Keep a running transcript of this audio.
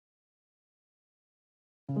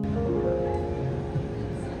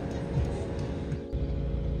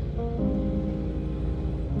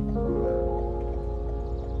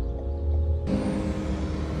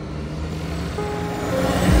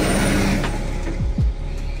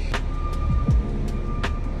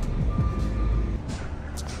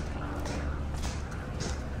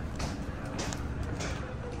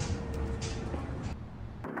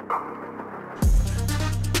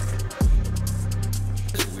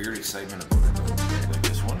Weird excitement about it though. Like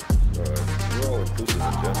this one? We're all inclusive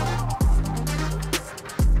in general.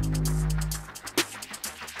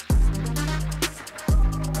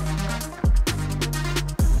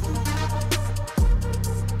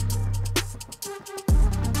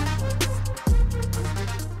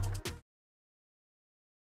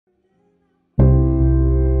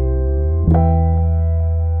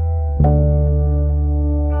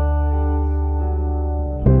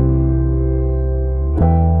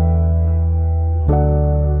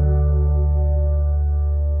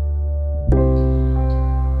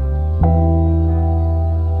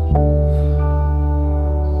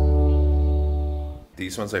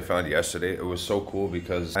 These ones I found yesterday, it was so cool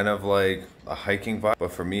because kind of like a hiking vibe,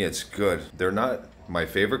 but for me it's good. They're not my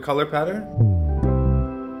favorite color pattern.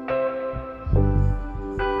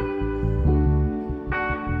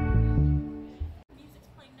 Music's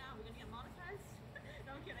playing now. We're gonna get monetized?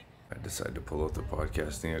 No, I'm kidding. I decided to pull out the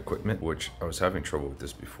podcasting equipment, which I was having trouble with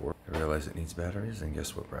this before. I realized it needs batteries, and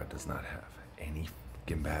guess what? Brad does not have any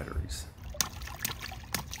fucking batteries.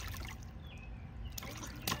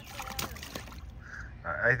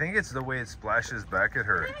 I think it's the way it splashes back at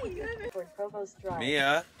her.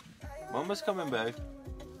 Mia, Mama's coming back.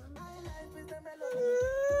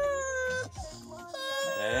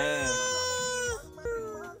 Yeah.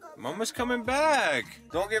 Mama's coming back.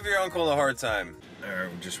 Don't give your uncle a hard time.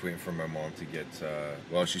 Alright, we're just waiting for my mom to get,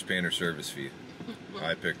 well, she's paying her service fee.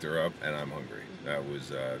 I picked her up and I'm hungry. That was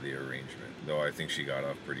the arrangement. Though I think she got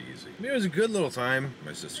off pretty easy. I mean, it was a good little time.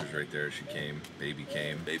 My sister's right there. She came. Baby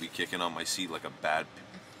came. Baby kicking on my seat like a bad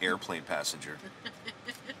airplane passenger.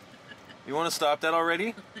 You want to stop that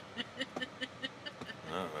already?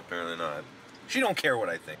 No, apparently not. She don't care what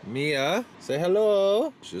I think. Mia, say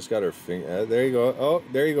hello. She just got her finger. There you go. Oh,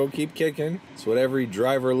 there you go. Keep kicking. It's what every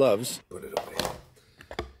driver loves. Put it away.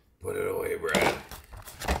 Put it away, Brad.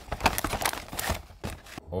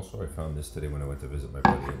 Also, I found this today when I went to visit my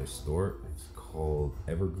buddy in the store. It's called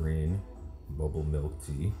Evergreen Bubble Milk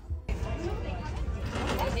Tea.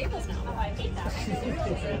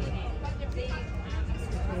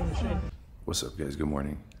 What's up, guys? Good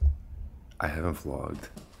morning. I haven't vlogged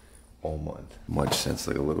all month. Much since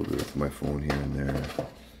like a little bit with my phone here and there.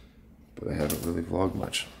 But I haven't really vlogged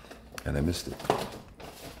much. And I missed it.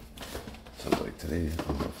 So like today,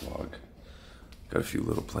 I'm gonna vlog. Got a few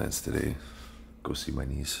little plans today. Go see my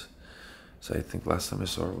niece. So I think last time I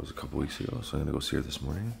saw her was a couple weeks ago. So I'm gonna go see her this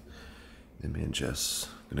morning. Then me and Jess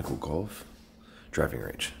gonna go golf. Driving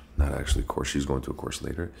range. Not actually course. She's going to a course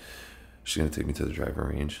later. She's gonna take me to the driving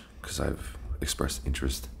range because I've expressed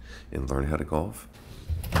interest in learning how to golf.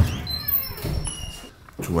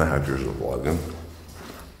 2.5 years of vlogging.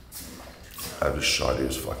 I have the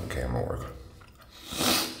shoddiest fucking camera work.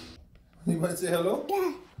 You want to say hello?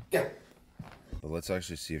 Yeah. Yeah. But let's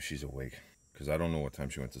actually see if she's awake. Because I don't know what time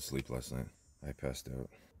she went to sleep last night. I passed out.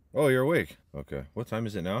 Oh, you're awake. Okay. What time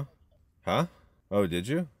is it now? Huh? Oh, did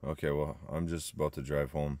you? Okay, well, I'm just about to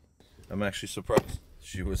drive home. I'm actually surprised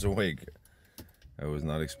she was awake. I was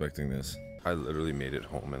not expecting this. I literally made it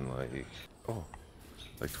home in like, oh,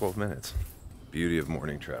 like 12 minutes. Beauty of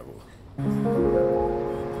morning travel.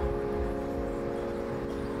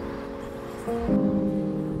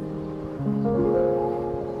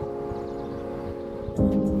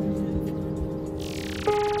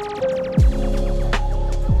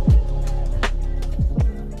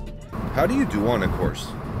 How do you do on a course?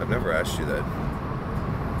 I've never asked you that.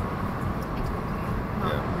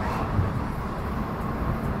 Yeah.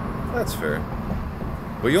 That's fair.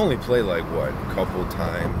 But you only play like what, a couple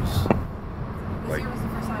times? This year was the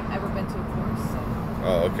first time I've ever been to a course. So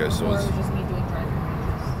Oh, okay. So before it's, it was just me doing driving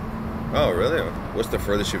ranges. oh, really? What's the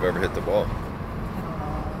furthest you've ever hit the ball? I don't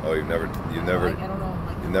know. Oh, you've never Like, I don't know.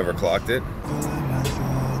 Like, you never clocked it?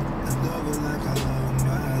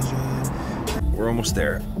 We're almost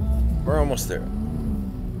there. We're almost there.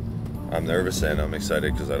 I'm nervous and I'm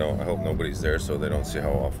excited because I hope nobody's there so they don't see how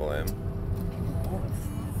awful I am.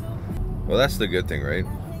 Well, that's the good thing, right?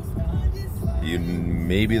 You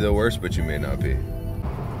may be the worst, but you may not be.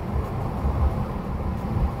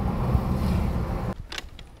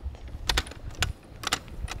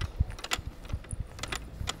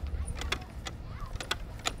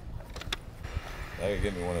 I could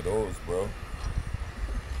get me one of those, bro.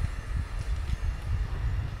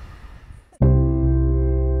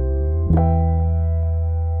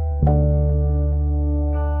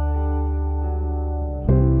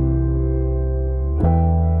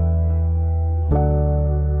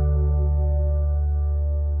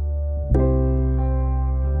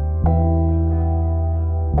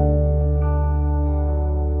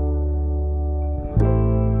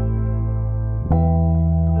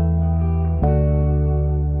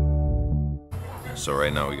 So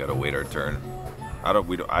right now we gotta wait our turn. I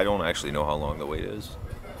don't actually know how long the wait is.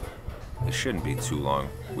 It shouldn't be too long.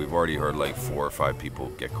 We've already heard like 4 or 5 people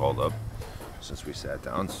get called up since we sat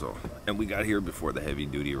down. So, and we got here before the heavy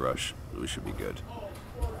duty rush. So we should be good.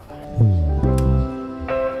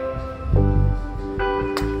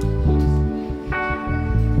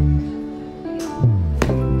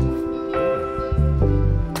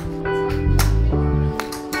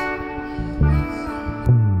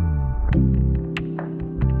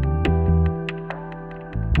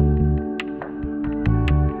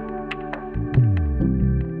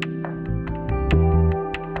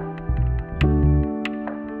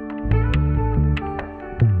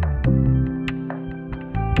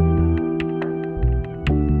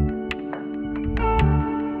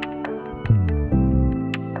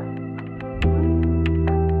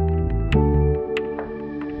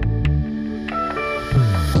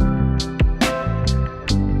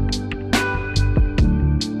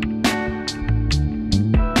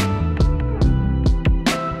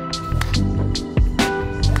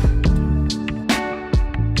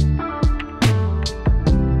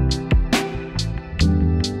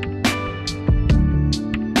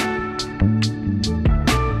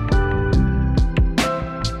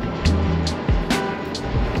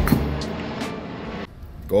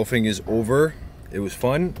 Golfing is over. It was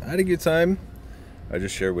fun. I had a good time. I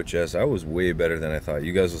just shared with Jess, I was way better than I thought.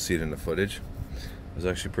 You guys will see it in the footage. It was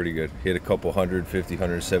actually pretty good. Hit a couple 150,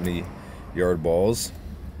 170 yard balls.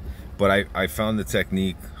 But I found the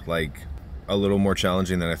technique like a little more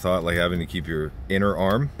challenging than I thought, like having to keep your inner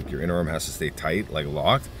arm has to stay tight, like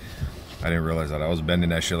locked. I didn't realize that. I was bending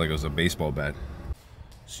that shit like it was a baseball bat.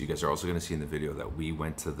 So you guys are also gonna see in the video that we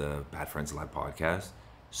went to the Bad Friends Live podcast.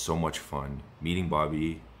 So much fun meeting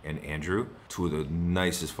Bobby and Andrew, 2 of the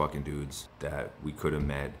nicest fucking dudes that we could have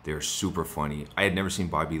met. They're super funny. I had never seen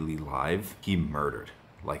Bobby Lee live. He murdered,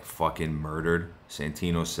 like fucking murdered.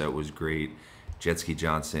 Santino's set was great. Jetski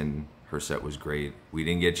Johnson, her set was great. We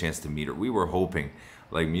didn't get a chance to meet her. We were hoping,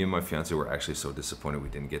 like me and my fiance were actually so disappointed we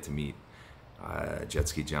didn't get to meet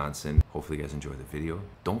Jetski Johnson. Hopefully you guys enjoyed the video.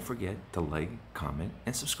 Don't forget to like, comment,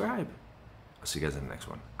 and subscribe. I'll see you guys in the next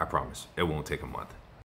one. I promise, it won't take a month.